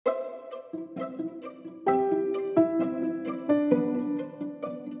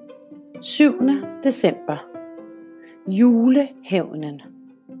December. Jule Hævnen.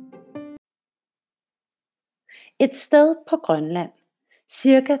 Et sted på Grønland,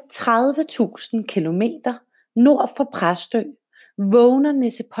 cirka 30.000 kilometer nord for Præstø, vågner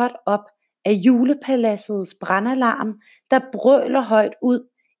Nissepot op af julepaladsets brandalarm, der brøler højt ud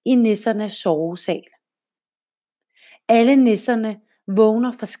i nissernes sovesal. Alle nisserne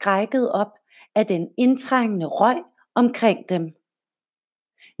vågner forskrækket op af den indtrængende røg omkring dem.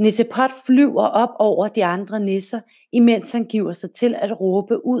 Nissepot flyver op over de andre nisser, imens han giver sig til at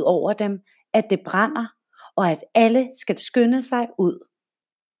råbe ud over dem, at det brænder, og at alle skal skynde sig ud.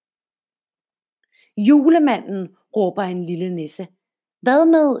 Julemanden, råber en lille nisse. Hvad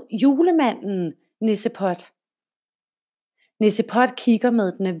med julemanden, Nissepot? Nissepot kigger med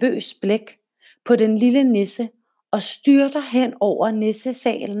et nervøst blik på den lille nisse og styrter hen over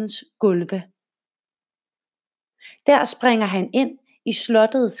nissesalens gulve. Der springer han ind i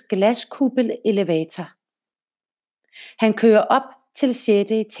slottets glaskuppel-elevator. Han kører op til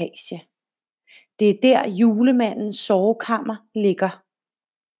 6. etage. Det er der julemandens sovekammer ligger.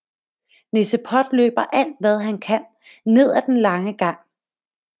 Nissepot løber alt hvad han kan ned ad den lange gang.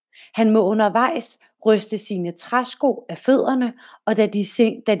 Han må undervejs ryste sine træsko af fødderne, og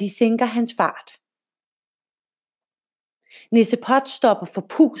da de sænker hans fart. Nissepot stopper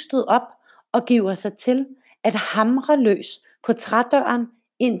forpustet op og giver sig til at hamre løs på trædøren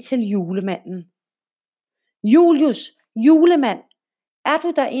ind til julemanden. Julius, julemand, er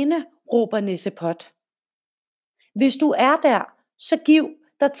du derinde? Råber Nissepot. Hvis du er der, så giv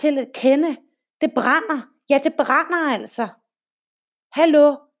dig til at kende. Det brænder. Ja, det brænder altså.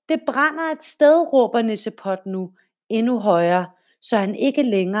 Hallo, det brænder et sted, råber Nissepot nu endnu højere, så han ikke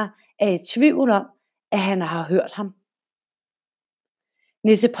længere er i tvivl om, at han har hørt ham.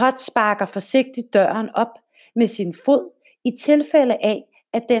 Nissepot sparker forsigtigt døren op med sin fod i tilfælde af,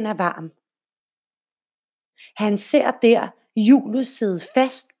 at den er varm. Han ser der Julius sidde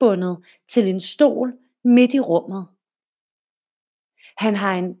fastbundet til en stol midt i rummet. Han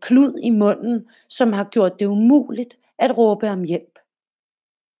har en klud i munden, som har gjort det umuligt at råbe om hjælp.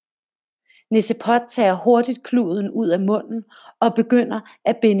 Nissepot tager hurtigt kluden ud af munden og begynder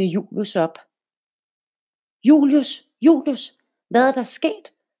at binde Julius op. Julius, hvad er der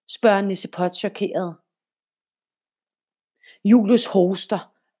sket? Spørger Nissepot chokeret. Julius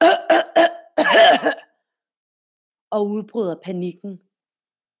hoster og udbryder panikken.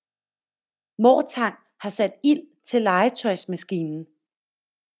 Mortang har sat ild til legetøjsmaskinen.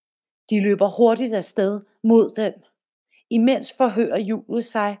 De løber hurtigt afsted mod den. Imens forhører Julius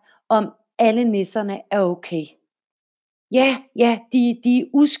sig, om alle nisserne er okay. Ja, de er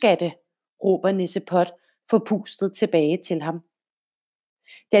uskatte, råber Nissepot forpustet tilbage til ham.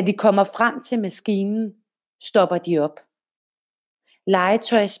 Da de kommer frem til maskinen, stopper de op.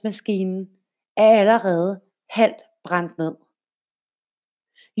 Legetøjsmaskinen er allerede halvt brændt ned.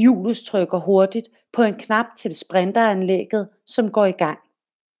 Julius trykker hurtigt på en knap til sprinteranlægget, som går i gang.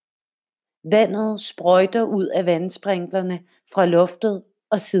 Vandet sprøjter ud af vandsprinklerne fra loftet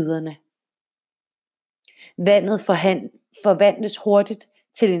og siderne. Vandet forvandles hurtigt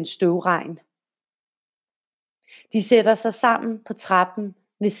til en støvregn. De sætter sig sammen på trappen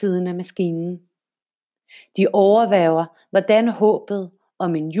ved siden af maskinen. De overværer, hvordan håbet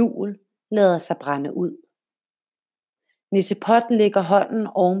om en jul lader sig brænde ud. Nissepot lægger hånden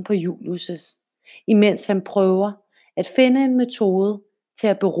oven på Julius', imens han prøver at finde en metode til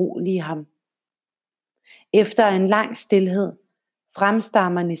at berolige ham. Efter en lang stilhed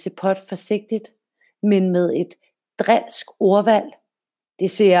fremstammer Nissepot forsigtigt, men med et drilsk ordvalg.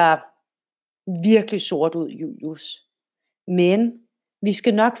 Det ser virkelig sort ud, Julius. Men vi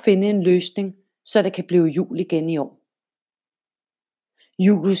skal nok finde en løsning, så det kan blive jul igen i år.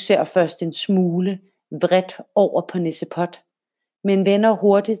 Julius ser først en smule vredt over på Nissepot, men vender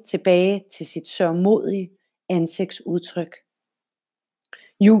hurtigt tilbage til sit sørgmodige ansigtsudtryk.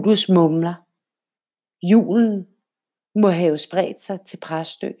 Julius mumler. Julen må have spredt sig til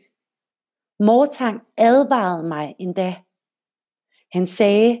Præstø. Mortang advarede mig endda. Han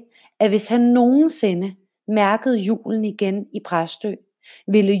sagde, at hvis han nogensinde mærkede julen igen i Præstø,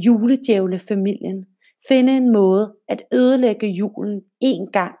 ville juledjævlefamilien finde en måde at ødelægge julen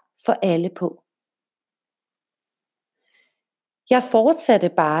en gang for alle på. Jeg fortsatte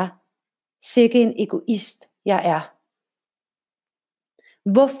bare. Sikke en egoist jeg er.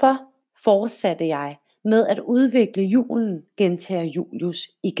 Hvorfor fortsatte jeg med at udvikle julen, gentager Julius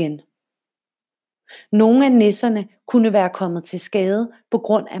igen. Nogle af nisserne kunne være kommet til skade på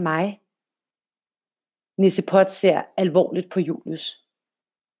grund af mig. Nissepot ser alvorligt på Julius.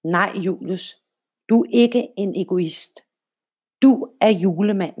 Nej, Julius, du er ikke en egoist. Du er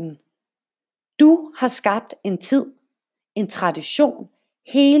julemanden. Du har skabt en tid, en tradition,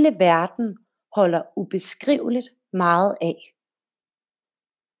 hele verden holder ubeskriveligt meget af.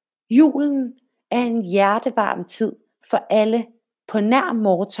 Julen er en hjertevarm tid for alle på nær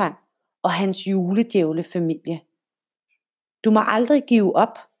Mortang og hans juledjævlefamilie. Du må aldrig give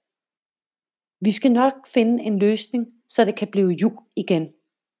op. Vi skal nok finde en løsning, så det kan blive jul igen.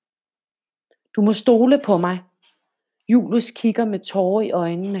 Du må stole på mig. Julius kigger med tårer i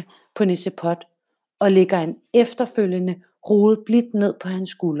øjnene på Nissepot og lægger en efterfølgende rode blidt ned på hans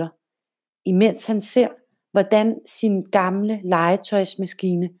skulder, imens han ser, hvordan sin gamle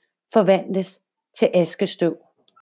legetøjsmaskine forvandles til askestøv.